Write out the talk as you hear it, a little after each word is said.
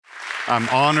I'm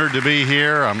honored to be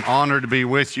here. I'm honored to be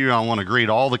with you. I want to greet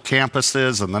all the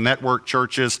campuses and the network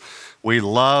churches. We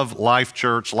love Life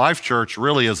Church. Life Church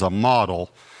really is a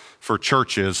model for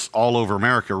churches all over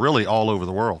America, really all over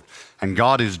the world. And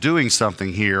God is doing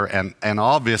something here, and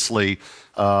obviously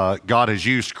God has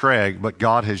used Craig, but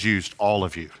God has used all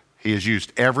of you. He has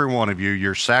used every one of you,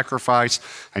 your sacrifice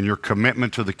and your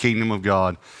commitment to the kingdom of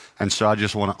God. And so I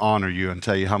just want to honor you and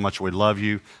tell you how much we love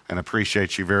you and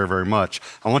appreciate you very, very much.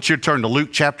 I want you to turn to Luke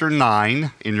chapter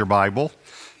 9 in your Bible.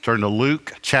 Turn to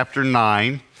Luke chapter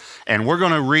 9. And we're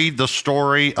going to read the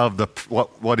story of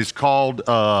what is called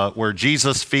where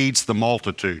Jesus feeds the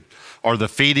multitude, or the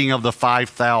feeding of the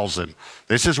 5,000.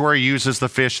 This is where he uses the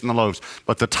fish and the loaves.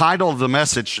 But the title of the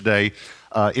message today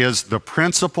is The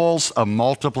Principles of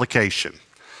Multiplication.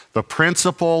 The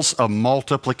Principles of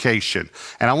Multiplication.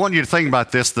 And I want you to think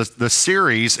about this. The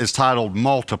series is titled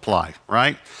Multiply,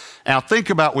 right? Now think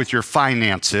about with your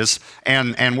finances,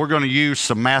 and we're going to use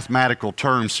some mathematical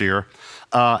terms here.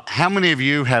 How many of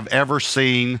you have ever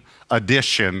seen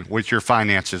addition with your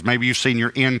finances? Maybe you've seen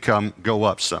your income go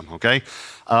up some, okay?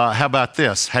 How about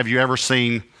this? Have you ever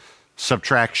seen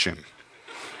subtraction?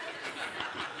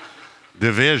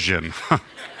 Division.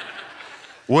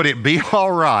 Would it be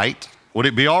all right? Would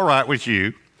it be all right with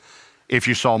you if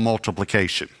you saw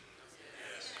multiplication?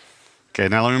 Okay,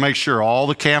 now let me make sure, all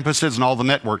the campuses and all the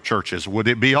network churches, would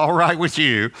it be all right with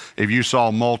you if you saw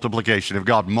multiplication, if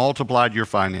God multiplied your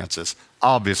finances?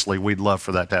 Obviously, we'd love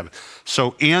for that to happen.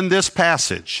 So in this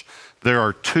passage, there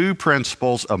are two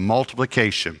principles of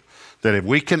multiplication that if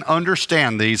we can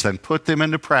understand these and put them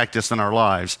into practice in our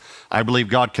lives, I believe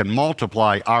God can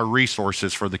multiply our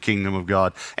resources for the kingdom of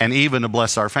God and even to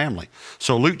bless our family.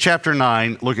 So Luke chapter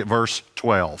 9, look at verse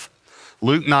 12.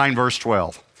 Luke 9, verse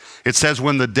 12. It says,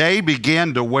 when the day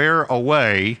began to wear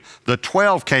away, the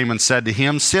 12 came and said to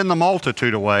him, send the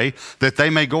multitude away, that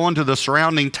they may go into the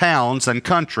surrounding towns and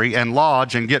country and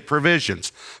lodge and get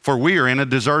provisions, for we are in a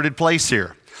deserted place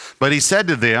here. But he said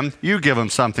to them, you give them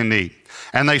something to eat.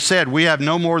 And they said, we have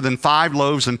no more than 5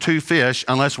 loaves and 2 fish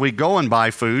unless we go and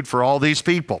buy food for all these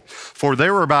people. For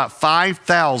there were about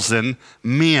 5,000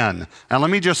 men. Now let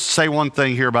me just say one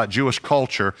thing here about Jewish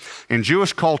culture. In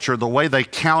Jewish culture, the way they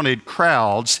counted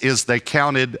crowds is they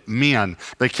counted men.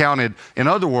 They counted, in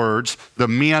other words, the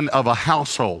men of a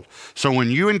household. So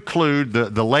when you include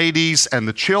the ladies and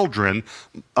the children,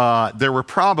 there were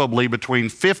probably between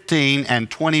 15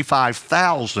 and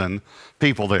 25,000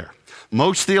 people there.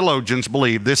 Most theologians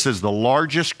believe this is the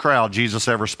largest crowd Jesus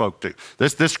ever spoke to.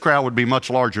 This crowd would be much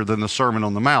larger than the Sermon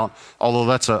on the Mount, although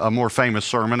that's a more famous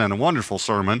sermon and a wonderful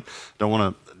sermon. Don't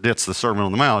want to ditch the Sermon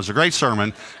on the Mount. It's a great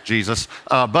sermon, Jesus.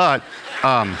 But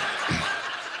I'm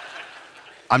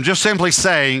just simply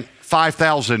saying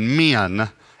 5,000 men,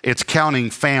 it's counting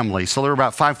families. So there were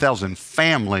about 5,000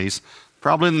 families,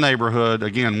 probably in the neighborhood,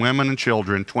 again, women and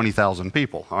children, 20,000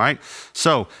 people, all right?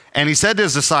 So, and he said to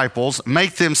his disciples,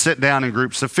 make them sit down in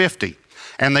groups of 50.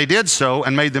 And they did so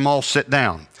and made them all sit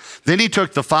down. Then he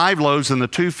took the 5 loaves and the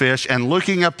 2 fish, and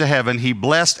looking up to heaven, he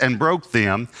blessed and broke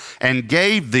them and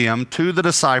gave them to the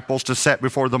disciples to set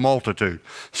before the multitude.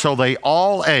 So they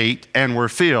all ate and were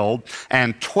filled,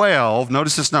 and 12,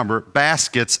 notice this number,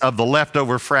 baskets of the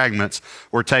leftover fragments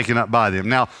were taken up by them.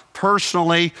 Now,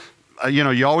 personally,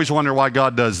 you always wonder why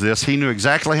God does this. He knew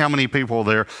exactly how many people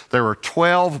were there. There were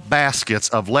 12 baskets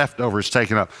of leftovers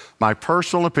taken up. My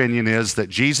personal opinion is that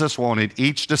Jesus wanted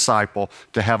each disciple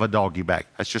to have a doggy bag.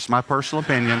 That's just my personal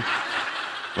opinion.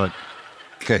 But,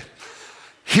 okay.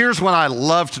 Here's what I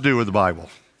love to do with the Bible.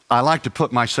 I like to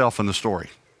put myself in the story.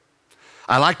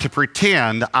 I like to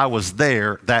pretend I was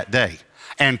there that day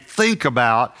and think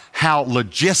about how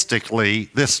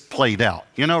logistically this played out.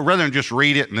 Rather than just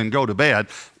read it and then go to bed,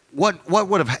 what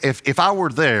would have, if I were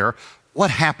there, what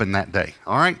happened that day,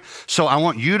 all right? So I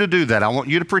want you to do that. I want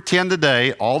you to pretend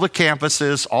today, all the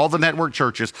campuses, all the network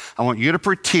churches, I want you to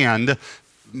pretend,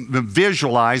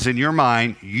 visualize in your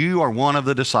mind, you are one of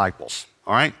the disciples,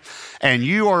 all right? And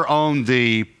you are on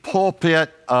the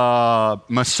pulpit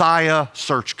Messiah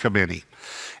search committee.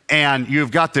 And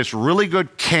you've got this really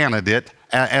good candidate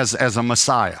as a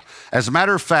Messiah. As a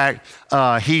matter of fact,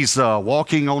 he's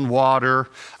walking on water.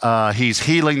 He's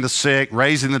healing the sick,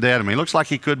 raising the dead. I mean, he looks like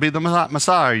he could be the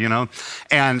Messiah,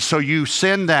 And so you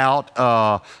send out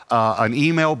an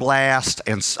email blast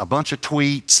and a bunch of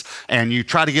tweets, and you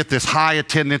try to get this high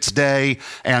attendance day.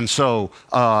 And so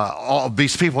all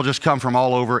these people just come from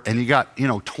all over, and you got,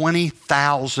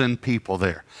 20,000 people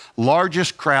there.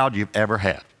 Largest crowd you've ever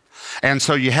had. And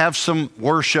so you have some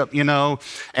worship,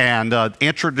 and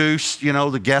introduce,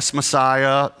 the guest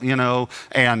Messiah,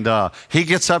 and he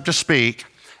gets up to speak.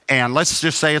 And let's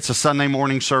just say it's a Sunday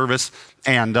morning service.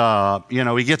 And,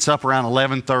 he gets up around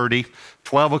 11:30,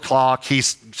 12 o'clock,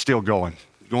 he's still going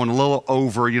a little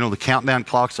over. The countdown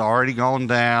clock's already gone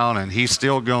down, and he's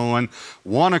still going.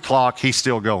 1 o'clock, he's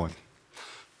still going.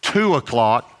 2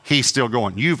 o'clock, he's still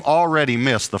going. You've already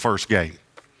missed the first game.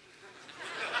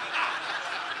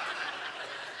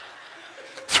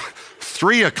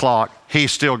 3 o'clock,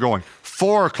 he's still going.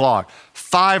 4 o'clock,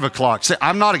 5 o'clock. See,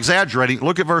 I'm not exaggerating.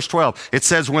 Look at verse 12. It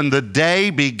says, when the day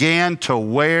began to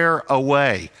wear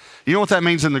away. You know what that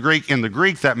means in the Greek? In the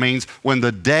Greek, that means when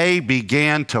the day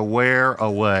began to wear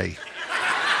away.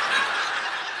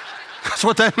 That's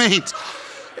what that means.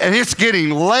 And it's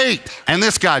getting late. And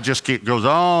this guy just goes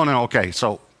on and okay.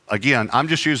 So again, I'm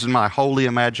just using my holy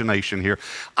imagination here.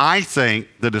 I think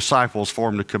the disciples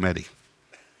formed a committee.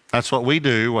 That's what we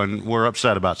do when we're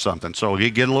upset about something. So you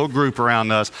get a little group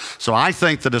around us. So I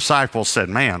think the disciples said,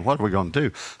 man, what are we going to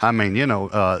do? I mean,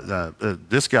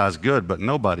 this guy's good, but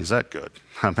nobody's that good.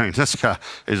 I mean, this guy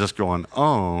is just going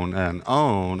on and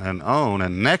on and on.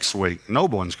 And next week, no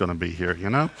one's going to be here,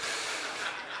 And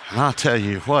I'll tell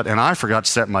you what, and I forgot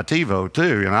to set my TiVo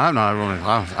too, I don't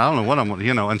know what I'm,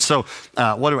 And so,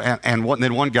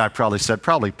 then one guy probably said,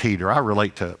 probably Peter. I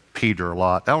relate to Peter a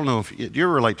lot. I don't know if you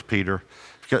relate to Peter.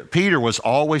 Peter was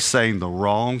always saying the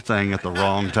wrong thing at the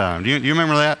wrong time. Do you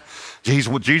remember that?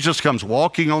 Jesus comes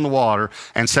walking on the water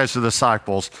and says to the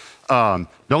disciples,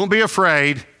 don't be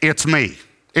afraid, it's me.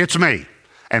 It's me.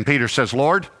 And Peter says,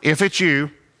 Lord, if it's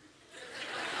you.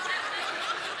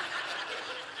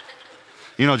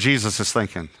 Jesus is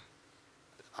thinking,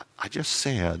 I just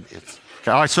said it's.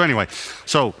 Okay, all right, so anyway,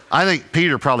 I think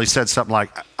Peter probably said something like,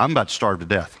 I'm about to starve to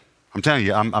death. I'm telling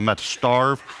you, I'm about to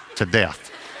starve to death.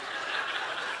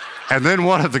 And then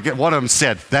one of them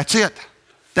said, that's it.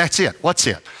 That's it. What's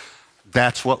it?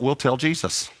 That's what we'll tell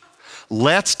Jesus.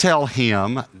 Let's tell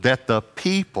him that the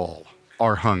people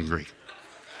are hungry.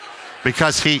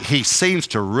 Because he seems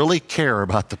to really care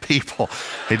about the people.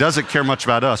 He doesn't care much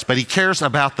about us, but he cares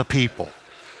about the people.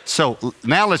 So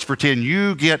now let's pretend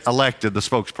you get elected the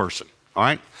spokesperson, all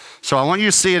right? So I want you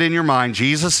to see it in your mind.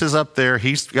 Jesus is up there.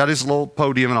 He's got his little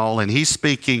podium and all, and he's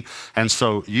speaking. And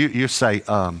so you say,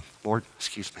 Lord,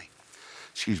 excuse me.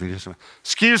 Excuse me.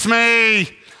 Excuse me.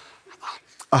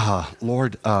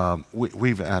 Lord,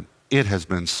 it has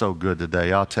been so good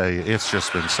today. I'll tell you, it's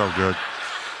just been so good.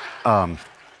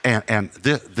 And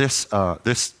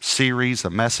this series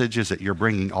of messages that you're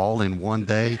bringing all in one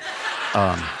day,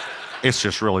 it's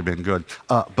just really been good.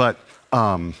 But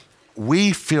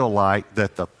we feel like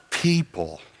that the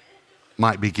people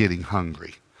might be getting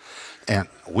hungry. And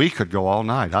we could go all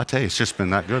night. I tell you, it's just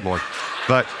been that good, Lord.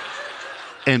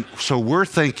 And so we're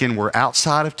thinking we're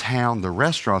outside of town. The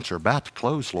restaurants are about to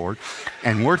close, Lord.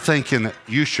 And we're thinking that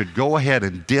you should go ahead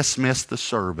and dismiss the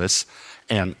service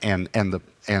and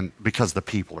because the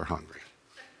people are hungry.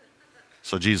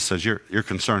 So Jesus says, you're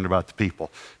concerned about the people.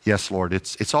 Yes, Lord,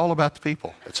 it's all about the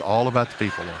people. It's all about the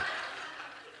people, Lord.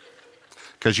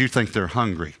 Because you think they're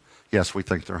hungry. Yes, we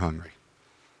think they're hungry.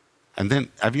 And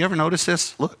then, have you ever noticed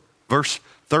this? Look, verse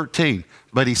 13.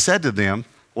 But he said to them,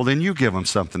 well, then you give them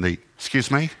something to eat.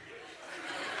 Excuse me?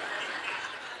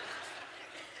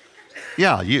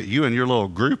 Yeah, you and your little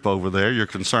group over there, you're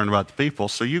concerned about the people,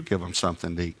 so you give them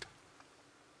something to eat.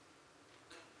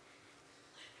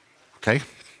 Okay?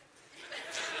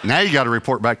 Now you got to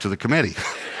report back to the committee.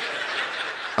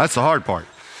 That's the hard part.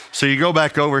 So you go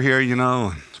back over here,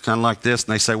 kind of like this,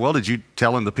 and they say, well, did you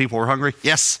tell him the people were hungry?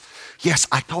 Yes,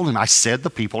 I told him. I said the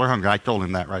people are hungry. I told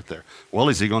him that right there. Well,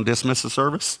 is he going to dismiss the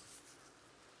service?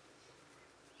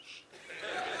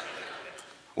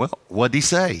 Well, what'd he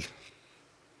say?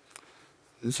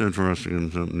 He said for us to give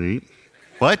him something to eat.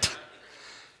 What?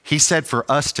 He said for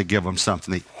us to give him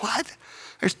something to eat. What?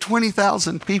 There's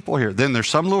 20,000 people here. Then there's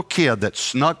some little kid that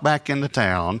snuck back into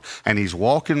town, and he's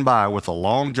walking by with a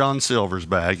Long John Silver's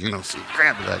bag. So he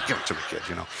grabbed that, give it to the kid,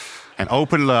 and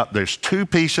opened it up. There's 2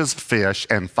 pieces of fish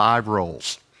and 5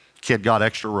 rolls. Kid got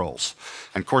extra rolls.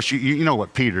 And of course, you know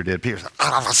what Peter did. Peter said,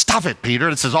 stop it,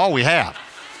 Peter. This is all we have.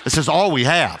 This is all we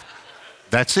have.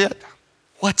 That's it.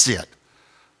 What's it?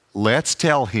 Let's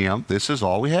tell him this is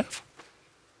all we have.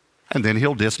 And then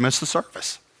he'll dismiss the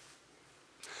service.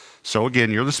 So again,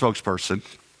 you're the spokesperson.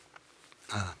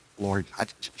 Lord,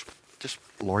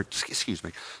 Lord, excuse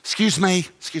me.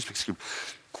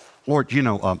 Lord,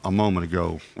 a moment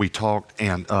ago we talked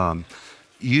and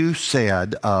you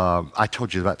said, I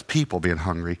told you about the people being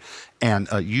hungry, and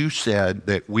you said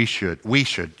that we should,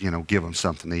 give them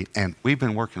something to eat, and we've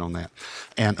been working on that.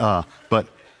 And but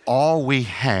all we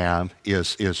have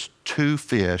is 2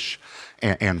 fish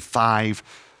and 5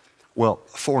 Well,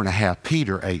 4.5,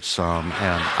 Peter ate some,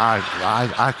 and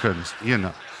I couldn't,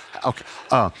 Okay.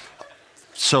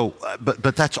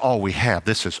 But that's all we have.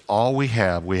 This is all we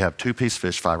have. We have 2-piece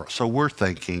fish, 5. So we're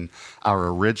thinking our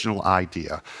original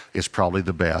idea is probably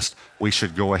the best. We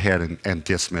should go ahead and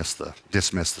dismiss the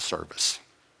service.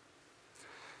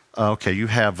 Okay, you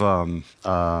have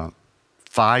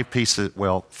 5 pieces,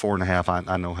 well, 4.5.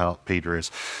 I know how Peter is.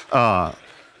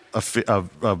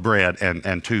 Of bread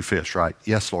and 2 fish, right?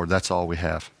 Yes, Lord, that's all we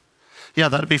have. Yeah,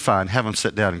 that'd be fine. Have them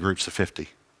sit down in groups of 50.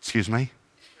 Excuse me?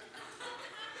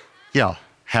 Yeah,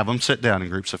 have them sit down in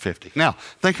groups of 50. Now,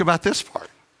 think about this part.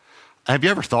 Have you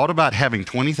ever thought about having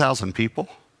 20,000 people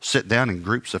sit down in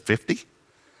groups of 50?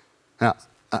 Now,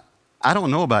 I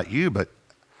don't know about you, but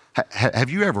have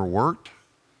you ever worked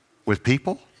with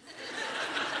people?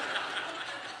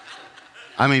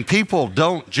 I mean, people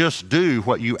don't just do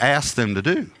what you ask them to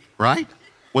do, right?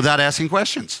 Without asking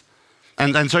questions.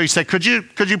 And so you say, could you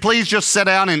please just sit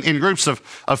down in groups of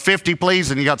 50, please?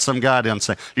 And you got some guy down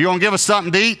saying, you gonna give us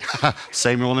something to eat?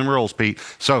 Save me one of them rolls, Pete.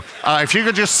 So if you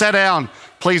could just sit down,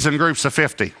 please, in groups of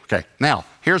 50. Okay, now,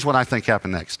 here's what I think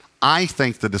happened next. I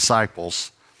think the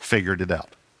disciples figured it out.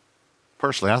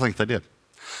 Personally, I think they did.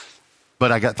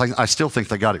 But I still think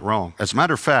they got it wrong. As a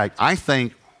matter of fact, I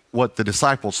think what the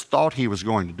disciples thought he was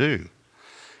going to do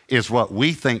is what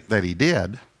we think that he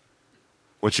did,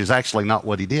 which is actually not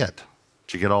what he did.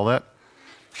 Did you get all that?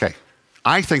 Okay.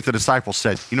 I think the disciples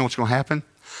said, you know what's going to happen?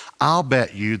 I'll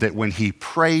bet you that when he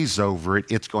prays over it,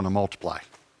 it's going to multiply.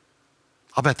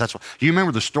 I'll bet that's what. Do you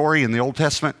remember the story in the Old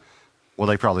Testament? Well,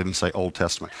 they probably didn't say Old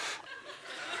Testament.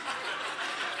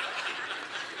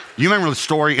 You remember the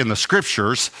story in the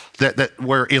scriptures that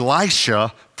where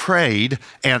Elisha prayed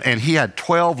and he had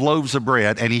 12 loaves of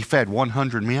bread and he fed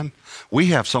 100 men? We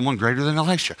have someone greater than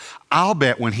Elisha. I'll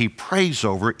bet when he prays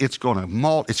over it, it's going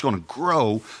to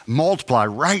grow, multiply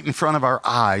right in front of our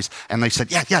eyes. And they said,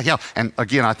 yeah. And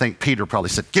again, I think Peter probably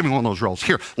said, give me one of those rolls.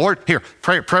 Here, Lord, here,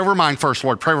 pray over mine first,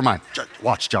 Lord, pray over mine.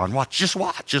 Watch, John, just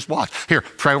watch. Here,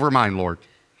 pray over mine, Lord.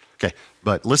 Okay,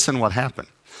 but listen what happened.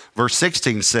 Verse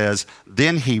 16 says,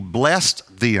 then he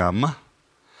blessed them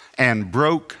and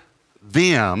broke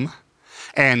them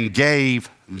and gave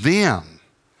them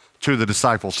to the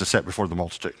disciples to set before the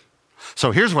multitude.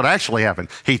 So here's what actually happened.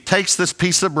 He takes this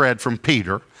piece of bread from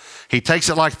Peter. He takes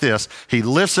it like this. He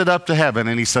lifts it up to heaven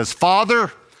and he says,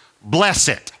 Father, bless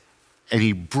it. And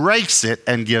he breaks it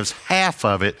and gives half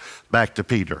of it back to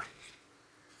Peter.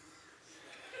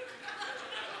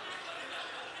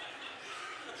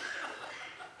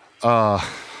 Are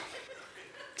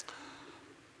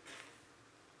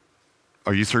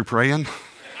you through praying?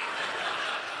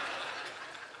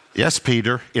 Yes,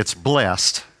 Peter, it's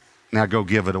blessed. Now go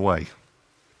give it away.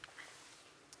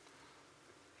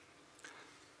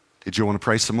 Did you want to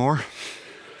pray some more?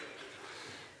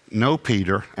 No,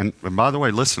 Peter, and by the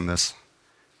way, listen to this.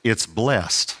 It's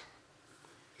blessed.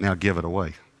 Now give it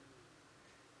away.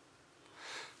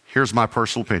 Here's my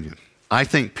personal opinion. I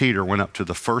think Peter went up to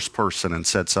the first person and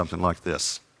said something like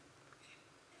this.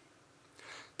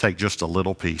 Take just a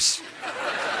little piece.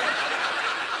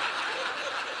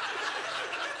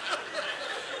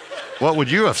 What would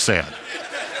you have said?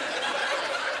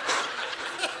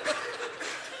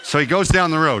 So he goes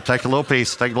down the road, take a little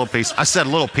piece. I said a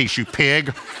little piece, you pig.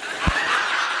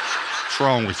 What's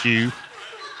wrong with you?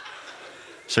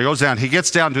 So he goes down, he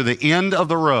gets down to the end of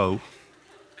the row.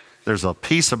 There's a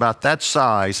piece about that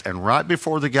size, and right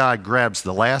before the guy grabs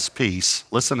the last piece,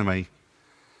 listen to me,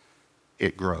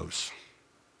 it grows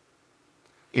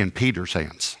in Peter's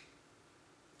hands.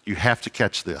 You have to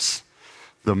catch this.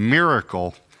 The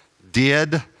miracle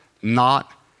did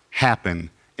not happen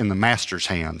in the master's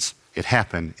hands. It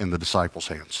happened in the disciples'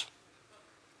 hands.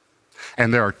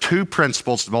 And there are 2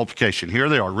 principles to multiplication. Here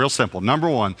they are, real simple. Number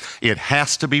 1, it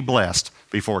has to be blessed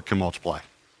before it can multiply.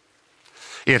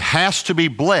 It has to be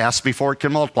blessed before it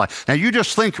can multiply. Now you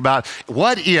just think about,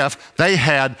 what if they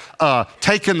had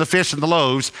taken the fish and the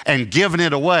loaves and given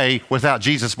it away without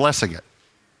Jesus blessing it?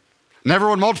 Never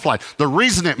would multiply. The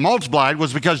reason it multiplied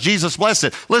was because Jesus blessed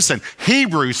it. Listen,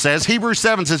 Hebrews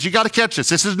 7 says, you got to catch this.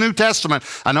 This is New Testament.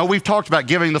 I know we've talked about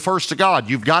giving the first to God.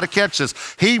 You've got to catch this.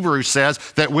 Hebrews says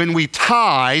that when we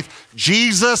tithe,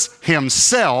 Jesus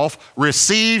himself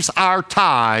receives our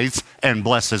tithes and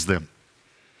blesses them.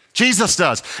 Jesus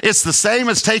does. It's the same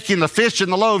as taking the fish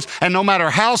and the loaves, and no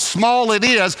matter how small it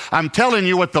is, I'm telling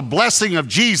you, with the blessing of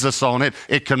Jesus on it,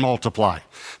 it can multiply.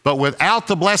 But without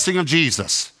the blessing of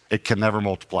Jesus, it can never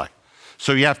multiply.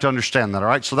 So you have to understand that, all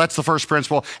right? So that's the first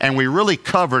principle, and we really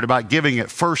covered about giving it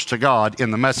first to God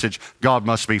in the message, God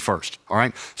must be first, all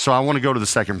right? So I want to go to the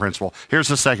second principle. Here's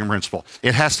the second principle.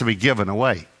 It has to be given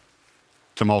away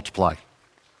to multiply.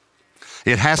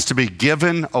 It has to be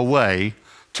given away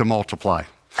to multiply.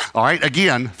 All right,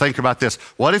 again, think about this.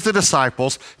 What if the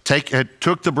disciples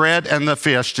took the bread and the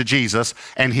fish to Jesus,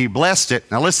 and he blessed it,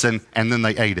 now listen, and then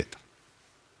they ate it?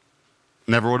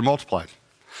 Never would have multiplied.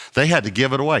 They had to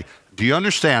give it away. Do you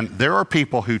understand? There are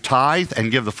people who tithe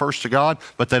and give the first to God,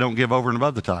 but they don't give over and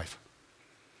above the tithe.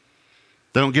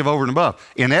 They don't give over and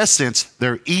above. In essence,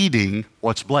 they're eating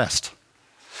what's blessed.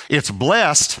 It's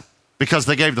blessed because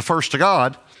they gave the first to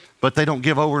God, but they don't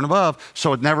give over and above,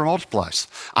 so it never multiplies.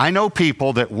 I know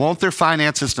people that want their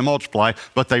finances to multiply,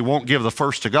 but they won't give the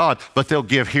first to God, but they'll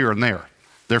give here and there.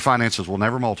 Their finances will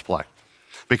never multiply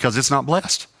because it's not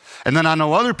blessed. And then I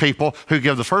know other people who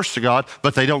give the first to God,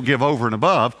 but they don't give over and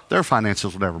above, their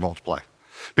finances will never multiply.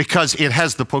 Because it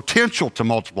has the potential to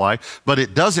multiply, but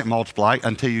it doesn't multiply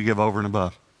until you give over and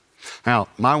above. Now,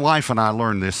 my wife and I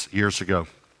learned this years ago.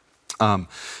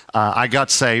 I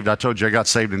got saved. I told you I got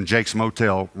saved in Jake's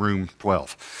Motel, room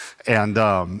 12. And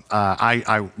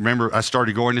I remember I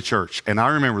started going to church. And I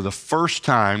remember the first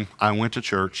time I went to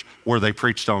church where they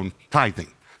preached on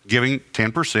tithing, giving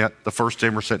 10%, the first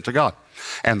 10% to God.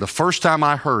 And the first time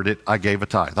I heard it, I gave a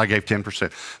tithe. I gave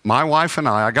 10%. My wife and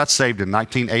I got saved in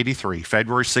 1983,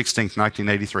 February 16th,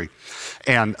 1983.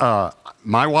 And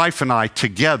my wife and I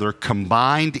together,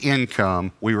 combined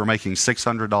income, we were making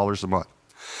 $600 a month.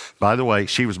 By the way,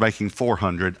 she was making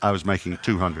 $400, I was making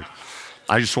 $200.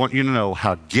 I just want you to know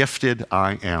how gifted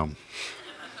I am.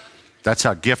 That's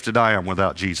how gifted I am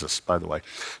without Jesus, by the way.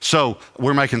 So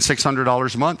we're making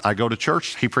 $600 a month. I go to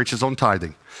church, he preaches on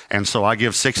tithing. And so I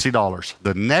give $60.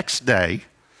 The next day,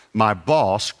 my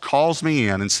boss calls me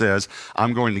in and says,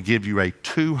 I'm going to give you a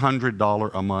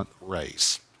 $200 a month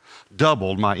raise.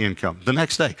 Doubled my income the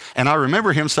next day. And I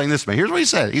remember him saying this to me. Here's what he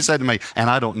said. He said to me, and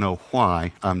I don't know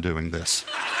why I'm doing this.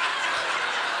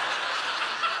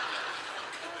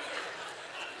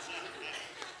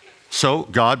 So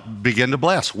God began to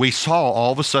bless. We saw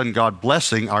all of a sudden God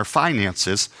blessing our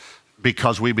finances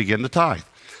because we began to tithe.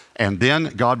 And then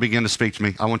God began to speak to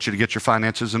me, I want you to get your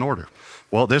finances in order.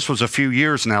 Well, this was a few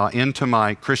years now into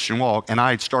my Christian walk, and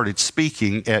I had started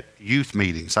speaking at youth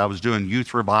meetings. I was doing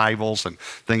youth revivals and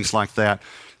things like that,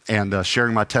 and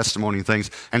sharing my testimony and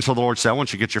things. And so the Lord said, I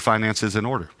want you to get your finances in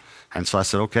order. And so I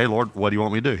said, okay, Lord, what do you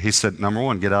want me to do? He said, number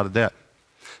one, get out of debt.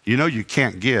 You know you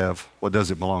can't give what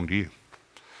doesn't belong to you.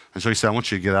 And so he said, I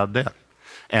want you to get out of debt.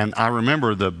 And I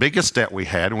remember the biggest debt we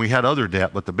had, and we had other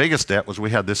debt, but the biggest debt was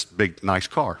we had this big, nice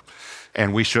car.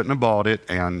 And we shouldn't have bought it,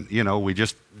 and, you know, we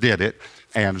just did it.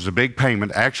 And it was a big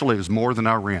payment. Actually, it was more than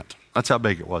our rent. That's how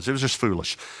big it was. It was just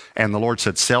foolish. And the Lord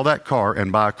said, sell that car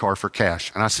and buy a car for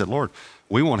cash. And I said, Lord,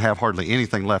 we won't have hardly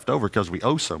anything left over because we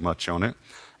owe so much on it.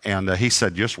 And he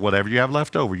said, just whatever you have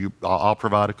left over, I'll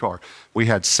provide a car. We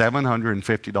had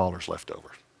 $750 left over.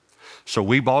 So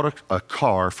we bought a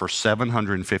car for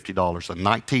 $750, a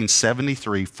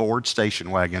 1973 Ford station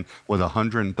wagon with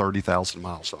 130,000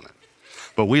 miles on it.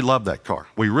 But we loved that car.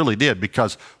 We really did,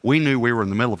 because we knew we were in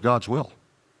the middle of God's will,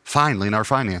 finally, in our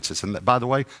finances. And by the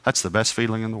way, that's the best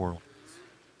feeling in the world.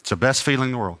 It's the best feeling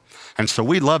in the world. And so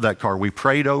we loved that car. We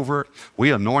prayed over it.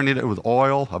 We anointed it with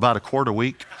oil, about a quart a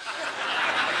week.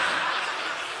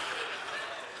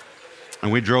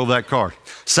 And we drove that car.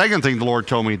 Second thing the Lord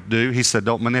told me to do, he said,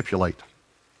 don't manipulate.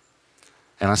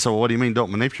 And I said, well, what do you mean don't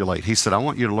manipulate? He said, I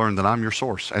want you to learn that I'm your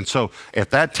source. And so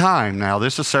at that time, now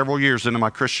this is several years into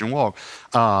my Christian walk,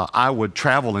 I would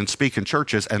travel and speak in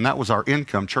churches, and that was our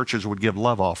income. Churches would give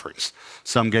love offerings.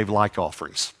 Some gave like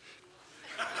offerings.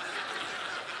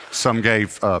 Some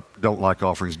gave don't like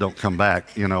offerings, don't come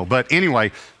back, you know. But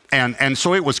anyway, and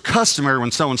so it was customary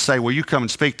when someone say, will you come and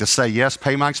speak, to say yes,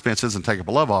 pay my expenses and take up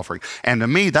a love offering. And to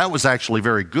me, that was actually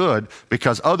very good,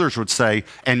 because others would say,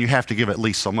 and you have to give at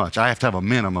least so much. I have to have a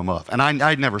minimum of. And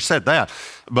I'd never said that.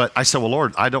 But I said, well,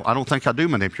 Lord, I don't think I do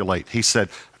manipulate. He said,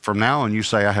 from now on, you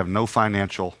say I have no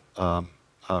financial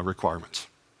requirements.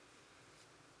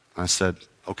 I said,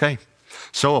 okay.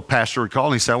 So a pastor would call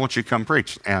and he said, I want you to come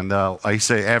preach. And he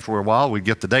said, after a while, we'd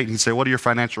get the date and he'd say, what are your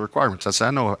financial requirements? I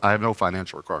said, I have no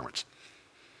financial requirements.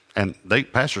 And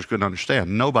pastors couldn't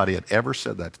understand. Nobody had ever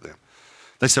said that to them.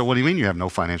 They said, what do you mean you have no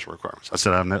financial requirements? I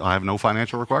said, I have no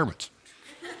financial requirements.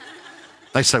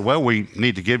 They said, well, we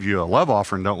need to give you a love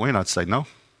offering, don't we? And I'd say, no.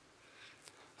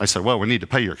 They said, well, we need to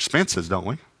pay your expenses, don't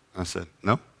we? I said,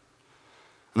 no.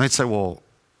 And they'd say, well,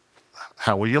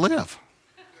 how will you live?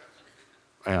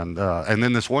 And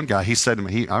then this one guy, he said to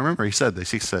me, I remember he said this,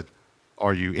 he said,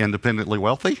 Are you independently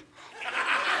wealthy?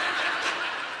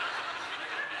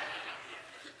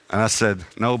 And I said,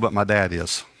 no, but my dad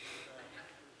is.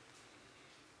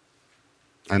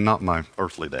 And not my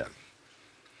earthly dad.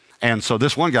 And so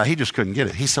this one guy, he just couldn't get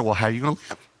it. He said, well, how are you going to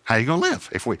live? How are you going to live?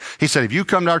 He said, if you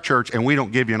come to our church and we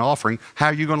don't give you an offering, how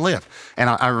are you going to live? And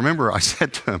I remember I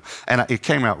said to him, and it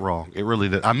came out wrong. It really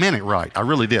did. I meant it right. I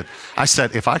really did. I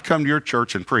said, if I come to your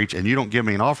church and preach and you don't give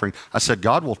me an offering, I said,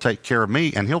 God will take care of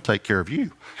me and he'll take care of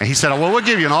you. And he said, well, we'll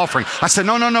give you an offering. I said,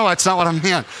 no, that's not what I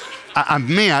meant. I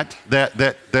meant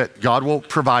that God will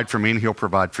provide for me and he'll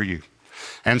provide for you.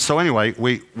 And so anyway,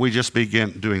 we just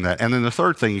began doing that. And then the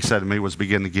third thing he said to me was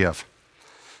begin to give.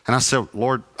 And I said,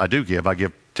 Lord, I do give. I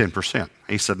give 10%.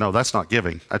 He said, no, that's not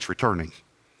giving. That's returning.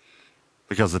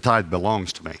 Because the tithe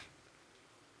belongs to me.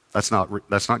 That's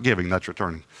not giving. That's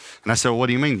returning. And I said, well, what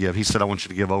do you mean give? He said, I want you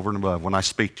to give over and above. When I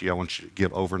speak to you, I want you to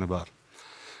give over and above.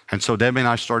 And so Debbie and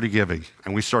I started giving.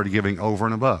 And we started giving over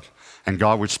and above. And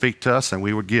God would speak to us and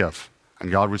we would give.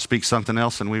 And God would speak something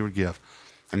else and we would give.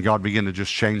 And God began to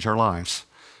just change our lives.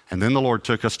 And then the Lord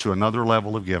took us to another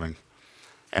level of giving.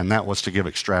 And that was to give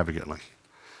extravagantly.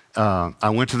 I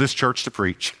went to this church to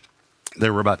preach.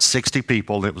 There were about 60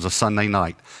 people. It was a Sunday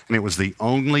night. And it was the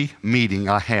only meeting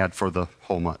I had for the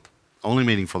whole month. Only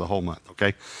meeting for the whole month,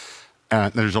 okay?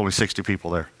 There's only 60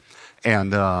 people there.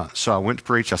 And so I went to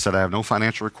preach. I said, I have no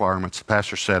financial requirements. The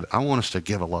pastor said, I want us to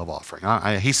give a love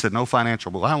offering. He said, no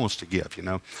financial, but I want us to give, you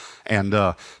know. And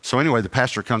so anyway, the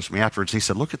pastor comes to me afterwards. He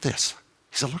said, look at this.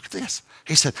 He said, look at this.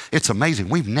 He said, it's amazing.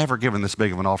 We've never given this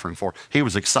big of an offering before. He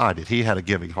was excited. He had a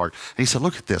giving heart. And he said,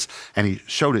 look at this. And he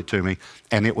showed it to me,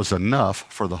 and it was enough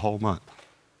for the whole month.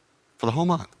 For the whole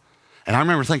month. And I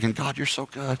remember thinking, God, you're so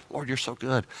good. Lord, you're so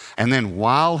good. And then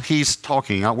while he's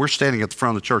talking, we're standing at the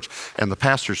front of the church, and the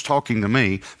pastor's talking to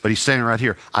me, but he's standing right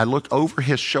here. I look over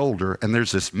his shoulder, and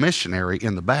there's this missionary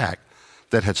in the back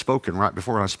that had spoken right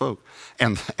before I spoke.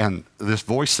 And this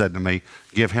voice said to me,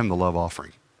 give him the love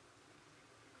offering.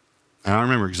 And I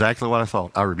remember exactly what I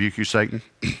thought. I rebuke you, Satan.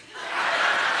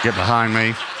 Get behind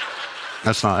me.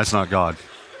 That's not God.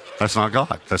 That's not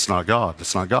God. That's not God.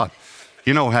 That's not God.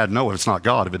 You know how to know if it's not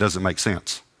God if it doesn't make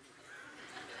sense.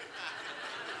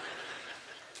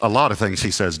 A lot of things he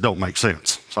says don't make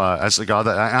sense. So I said, God,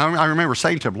 I remember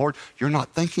saying to him, Lord, you're not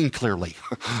thinking clearly.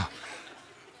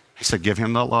 He said, give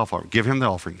him the love offering. Give him the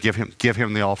offering. Give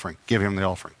him the offering. Give him the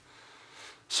offering.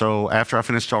 So after I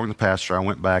finished talking to the pastor, I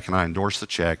went back and I endorsed the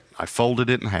check. I folded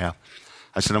it in half.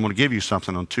 I said, I'm going to give you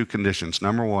something on 2 conditions.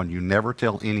 Number 1, you never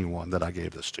tell anyone that I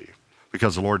gave this to you,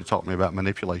 because the Lord had taught me about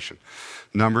manipulation.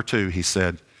 Number 2, he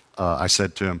said, I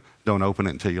said to him, don't open it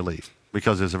until you leave,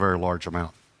 because it's a very large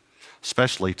amount,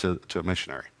 especially to a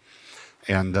missionary.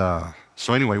 And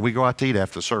so anyway, we go out to eat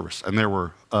after the service, and there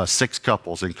were 6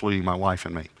 couples, including my wife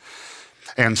and me.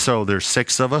 And so there's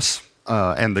 6 of us.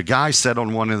 And the guy sat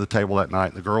on one end of the table that night,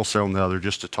 and the girl sat on the other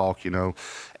just to talk, you know.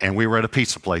 And we were at a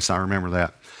pizza place, I remember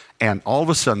that. And all of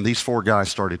a sudden, these 4 guys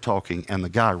started talking, and the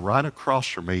guy right across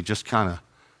from me just kind of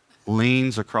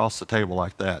leans across the table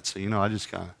like that. So, you know, I just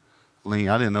kind of lean.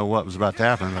 I didn't know what was about to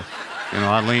happen, but, you know,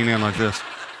 I lean in like this.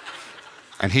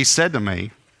 And he said to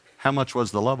me, how much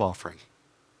was the love offering?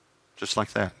 Just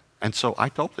like that. And so I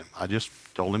told him. I just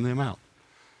told him the amount.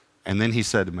 And then he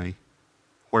said to me,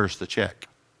 where's the check?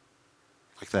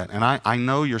 Like that. And I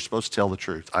know you're supposed to tell the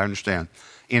truth. I understand.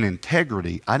 In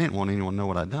integrity, I didn't want anyone to know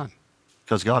what I'd done,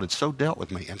 because God had so dealt with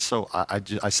me. And so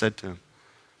I said to him,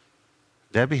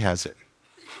 Debbie has it.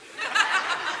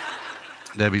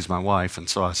 Debbie's my wife. And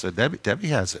so I said, Debbie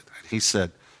has it. And he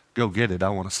said, go get it. I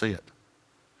want to see it.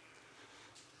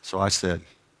 So I said,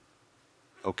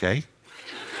 okay.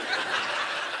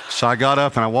 So I got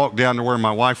up and I walked down to where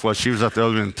my wife was. She was at the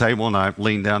other end of the table, and I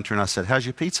leaned down to her and I said, how's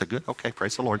your pizza? Good? Okay,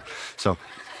 praise the Lord. So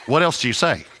what else do you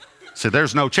say? I said,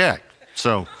 there's no check.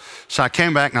 So I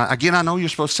came back, and again, I know you're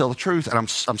supposed to tell the truth, and I'm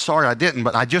sorry I didn't,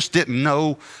 but I just didn't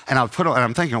know. And and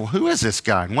I'm thinking, well, who is this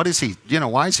guy? And what is he, you know,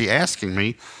 why is he asking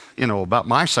me, you know, about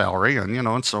my salary? And, you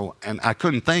know, and I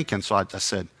couldn't think. And so I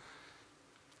said,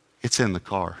 it's in the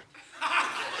car.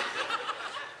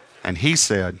 And he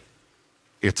said,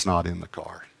 it's not in the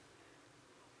car.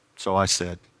 So I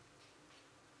said,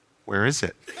 where is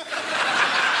it?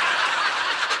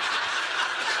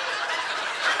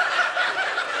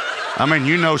 I mean,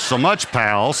 you know so much,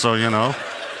 pal, so you know.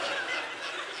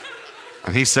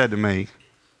 And he said to me,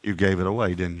 you gave it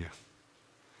away, didn't you?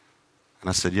 And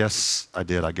I said, yes, I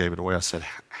did. I gave it away. I said,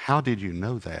 how did you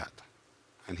know that?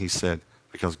 And he said,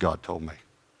 because God told me.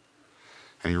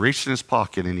 And he reached in his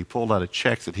pocket and he pulled out a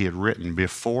check that he had written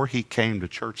before he came to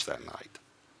church that night.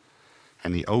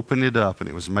 And he opened it up, and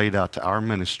it was made out to our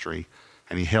ministry,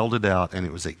 And he held it out, and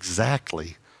it was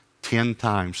exactly 10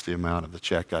 times the amount of the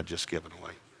check I'd just given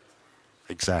away.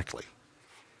 Exactly.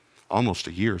 Almost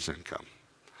a year's income.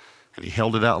 And he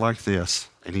held it out like this,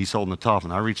 and he's holding the top,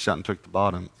 and I reached out and took the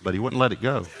bottom, but he wouldn't let it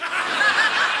go.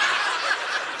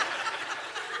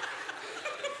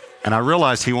 And I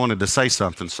realized he wanted to say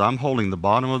something, so I'm holding the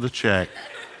bottom of the check,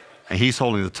 and he's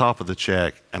holding the top of the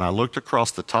check, and I looked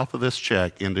across the top of this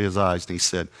check into his eyes, and he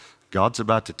said, God's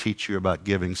about to teach you about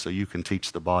giving so you can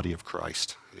teach the body of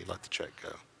Christ. And he let the check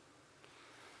go.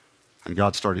 And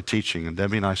God started teaching, and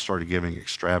Debbie and I started giving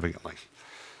extravagantly.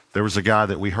 There was a guy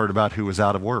that we heard about who was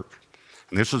out of work.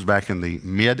 And this was back in the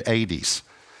mid-'80s.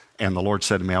 And the Lord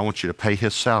said to me, I want you to pay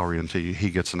his salary until he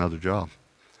gets another job.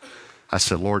 I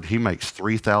said, Lord, he makes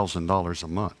 $3,000 a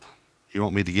month. You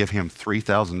want me to give him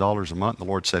 $3,000 a month? The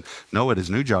Lord said, no, at his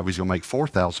new job, he's going to make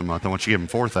 $4,000 a month. I want you to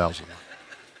give him $4,000.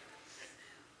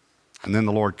 And then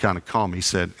the Lord kind of calmed me. He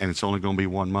said, and it's only going to be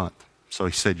 1 month. So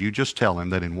he said, you just tell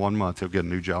him that in 1 month he'll get a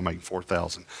new job making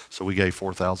 $4,000. So we gave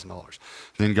 $4,000.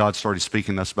 Then God started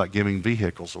speaking to us about giving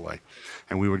vehicles away.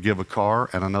 And we would give a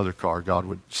car and another car.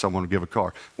 Someone would give a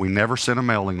car. We never sent a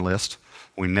mailing list.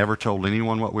 We never told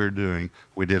anyone what we were doing.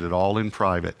 We did it all in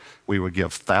private. We would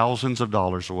give thousands of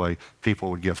dollars away.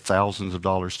 People would give thousands of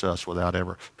dollars to us without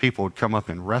ever. People would come up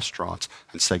in restaurants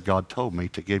and say, God told me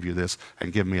to give you this,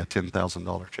 and give me a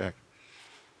 $10,000 check.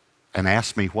 And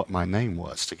asked me what my name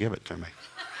was to give it to me.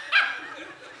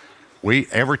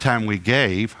 Every time we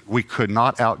gave, we could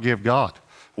not outgive God.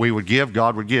 We would give,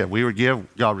 God would give. We would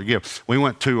give, God would give. We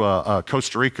went to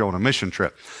Costa Rica on a mission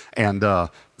trip, and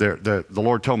the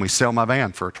Lord told me, sell my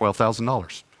van for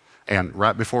 $12,000. And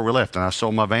right before we left, and I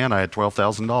sold my van, I had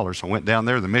 $12,000. I went down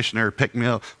there, the missionary picked me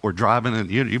up. We're driving, and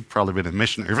you've probably been in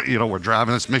missionary, we're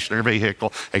driving this missionary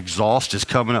vehicle. Exhaust is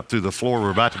coming up through the floor.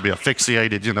 We're about to be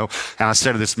asphyxiated, And I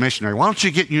said to this missionary, why don't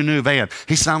you get your new van?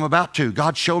 He said, I'm about to.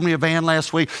 God showed me a van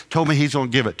last week, told me he's going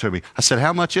to give it to me. I said,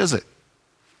 how much is it?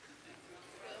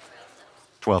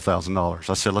 $12,000.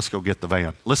 I said, let's go get the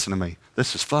van. Listen to me.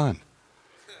 This is fun.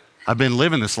 I've been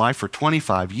living this life for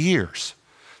 25 years.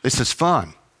 This is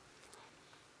fun.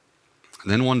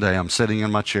 And then one day I'm sitting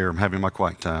in my chair, I'm having my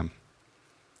quiet time.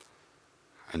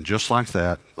 And just like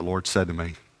that, the Lord said to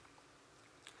me,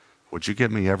 would you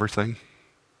give me everything?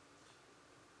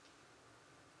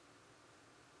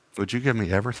 Would you give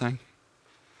me everything?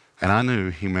 And I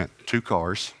knew he meant 2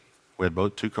 cars. We had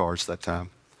both 2 cars that time.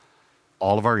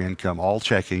 All of our income, all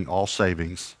checking, all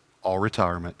savings, all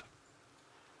retirement,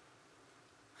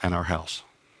 and our house.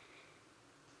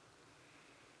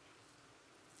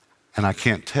 And I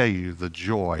can't tell you the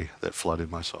joy that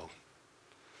flooded my soul.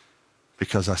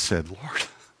 Because I said, Lord,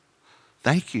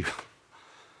 thank you.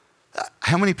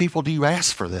 How many people do you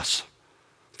ask for this?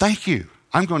 Thank you.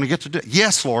 I'm going to get to do it.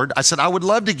 Yes, Lord. I said, I would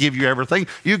love to give you everything.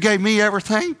 You gave me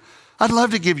everything. I'd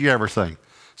love to give you everything.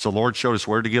 So the Lord showed us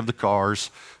where to give the cars,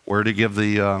 where to give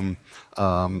the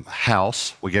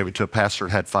house. We gave it to a pastor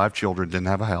that had 5 children, didn't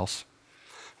have a house.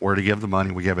 Where to give the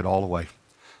money, we gave it all away.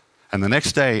 And the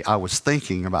next day, I was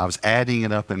adding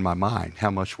it up in my mind, how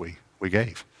much we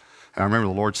gave. And I remember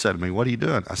the Lord said to me, what are you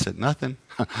doing? I said, nothing.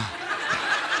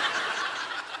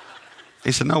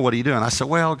 He said, no, what are you doing? I said,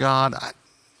 well, God,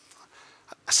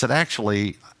 I said,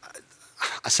 actually,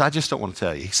 I just don't want to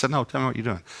tell you. He said, no, tell me what you're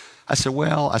doing.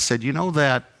 I said, you know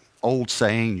that old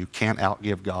saying, you can't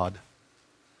outgive God?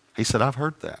 He said, I've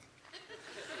heard that.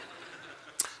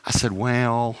 I said,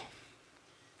 well,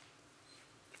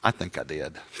 I think I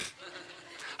did.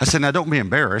 I said, now don't be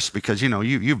embarrassed because,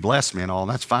 you've blessed me and all,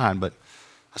 and that's fine. But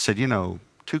I said,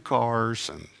 2 cars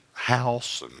and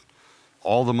house and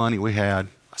all the money we had.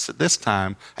 I said, this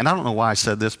time, and I don't know why I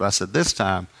said this, but I said, this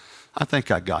time, I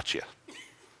think I got you.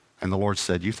 And the Lord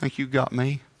said, you think you got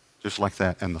me? Just like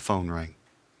that, and the phone rang.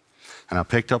 And I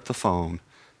picked up the phone,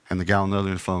 and the guy on the other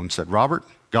end of the phone said, Robert,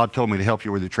 God told me to help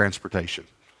you with your transportation.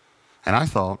 And I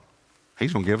thought,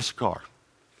 he's going to give us a car.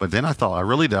 But then I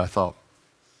thought,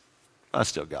 I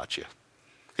still got you.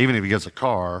 Even if he gives a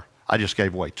car, I just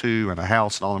gave away 2 and a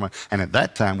house and all the money. And at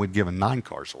that time, we'd given 9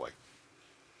 cars away.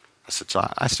 I said, so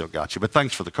I still got you. But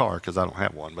thanks for the car, because I don't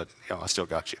have one, but I still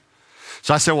got you.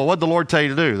 So I said, well, what did the Lord tell you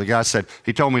to do? The guy said,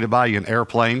 he told me to buy you an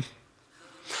airplane.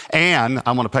 And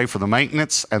I'm going to pay for the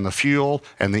maintenance and the fuel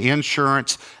and the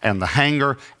insurance and the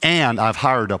hangar. And I've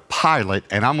hired a pilot,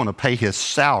 and I'm going to pay his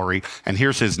salary. And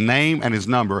here's his name and his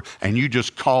number. And you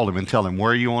just call him and tell him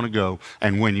where you want to go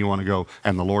and when you want to go.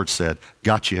 And the Lord said,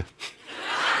 got you.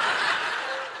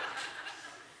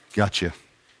 Got you.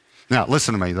 Now,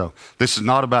 listen to me, though. This is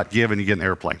not about giving you get an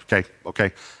airplane,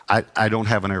 okay? I don't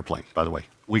have an airplane, by the way.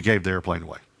 We gave the airplane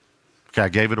away. Okay, I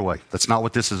gave it away. That's not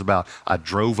what this is about. I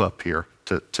drove up here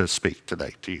to speak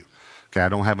today to you. Okay, I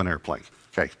don't have an airplane.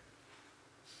 Okay.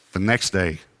 The next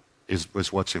day is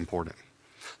what's important.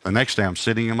 The next day I'm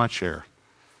sitting in my chair,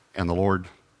 and the Lord,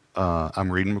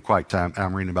 I'm reading a quiet time, and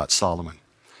I'm reading about Solomon.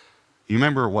 You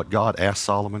remember what God asked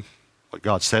Solomon? What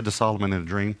God said to Solomon in a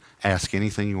dream? Ask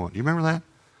anything you want. Do you remember that?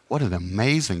 What an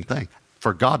amazing thing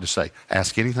for God to say,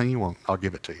 ask anything you want, I'll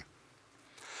give it to you.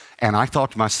 And I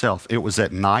thought to myself, it was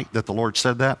at night that the Lord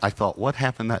said that. I thought, what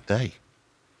happened that day?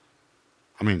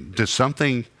 I mean, did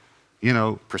something,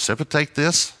 precipitate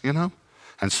this,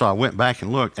 And so I went back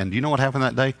and looked, and do you know what happened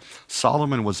that day?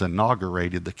 Solomon was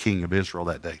inaugurated the king of Israel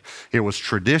that day. It was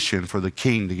tradition for the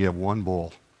king to give one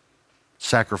bull,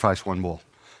 sacrifice one bull.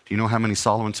 Do you know how many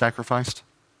Solomon sacrificed?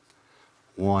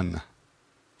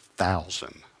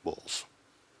 1,000 bulls.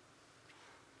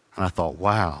 And I thought,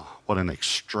 wow, what an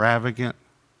extravagant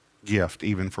gift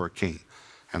even for a king.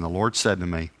 And the Lord said to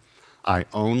me, I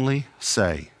only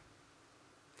say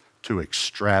to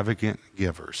extravagant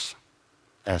givers,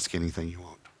 ask anything you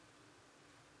want.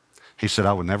 He said,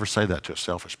 I would never say that to a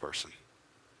selfish person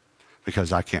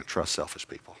because I can't trust selfish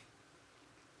people.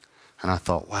 And I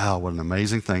thought, wow, what an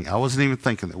amazing thing. I wasn't even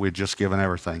thinking that we'd just given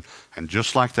everything. And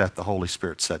just like that, the Holy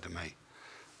Spirit said to me,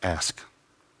 ask.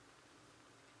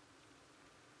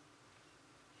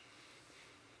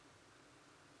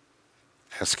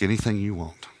 Ask anything you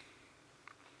want.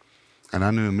 And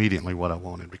I knew immediately what I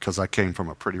wanted because I came from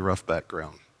a pretty rough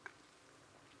background.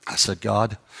 I said,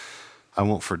 God, I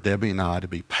want for Debbie and I to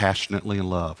be passionately in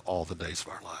love all the days of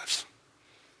our lives.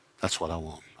 That's what I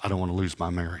want. I don't want to lose my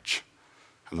marriage.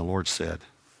 And the Lord said,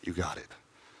 you got it.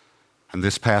 And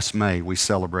this past May, we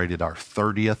celebrated our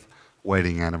 30th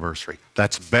wedding anniversary.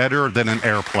 That's better than an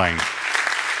airplane.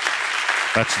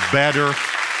 That's better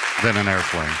than an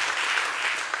airplane.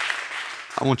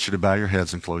 I want you to bow your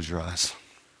heads and close your eyes.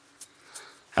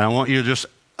 And I want you to just,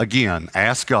 again,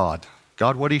 ask God,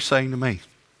 God, what are you saying to me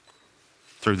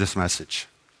through this message?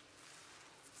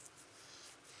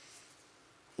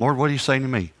 Lord, what are you saying to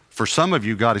me? For some of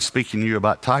you, God is speaking to you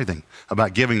about tithing,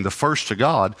 about giving the first to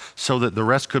God so that the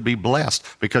rest could be blessed,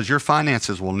 because your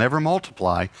finances will never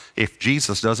multiply if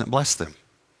Jesus doesn't bless them.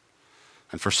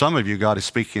 And for some of you, God is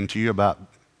speaking to you about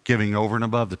giving over and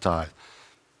above the tithe,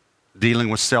 dealing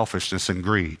with selfishness and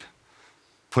greed,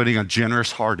 putting a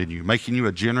generous heart in you, making you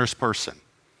a generous person,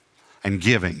 and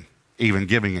giving, even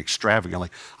giving extravagantly.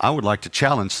 I would like to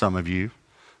challenge some of you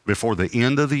before the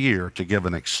end of the year to give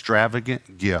an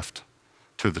extravagant gift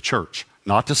to the church,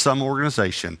 not to some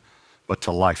organization, but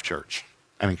to Life Church,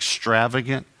 an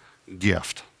extravagant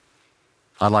gift.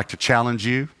 I'd like to challenge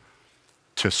you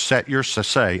to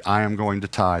say, I am going to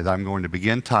tithe. I'm going to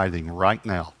begin tithing right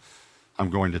now.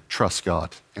 I'm going to trust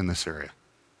God in this area.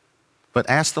 But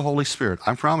ask the Holy Spirit.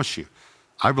 I promise you,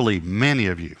 I believe many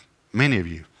of you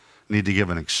need to give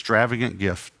an extravagant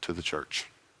gift to the church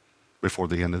before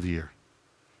the end of the year.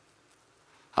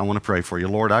 I want to pray for you.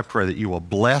 Lord, I pray that you will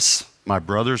bless my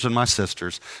brothers and my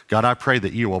sisters. God, I pray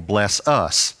that you will bless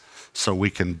us so we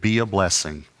can be a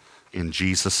blessing. In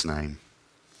Jesus' name,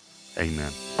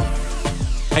 amen.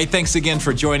 Hey, thanks again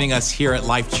for joining us here at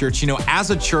Life Church.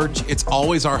 As a church, it's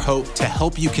always our hope to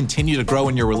help you continue to grow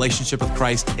in your relationship with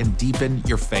Christ and deepen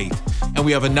your faith. And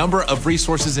we have a number of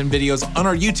resources and videos on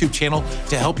our YouTube channel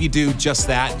to help you do just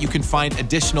that. You can find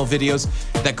additional videos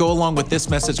that go along with this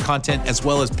message content as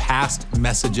well as past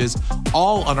messages,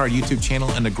 all on our YouTube channel.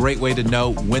 And a great way to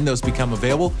know when those become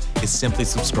available is simply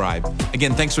subscribe.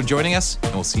 Again, thanks for joining us,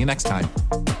 and we'll see you next time.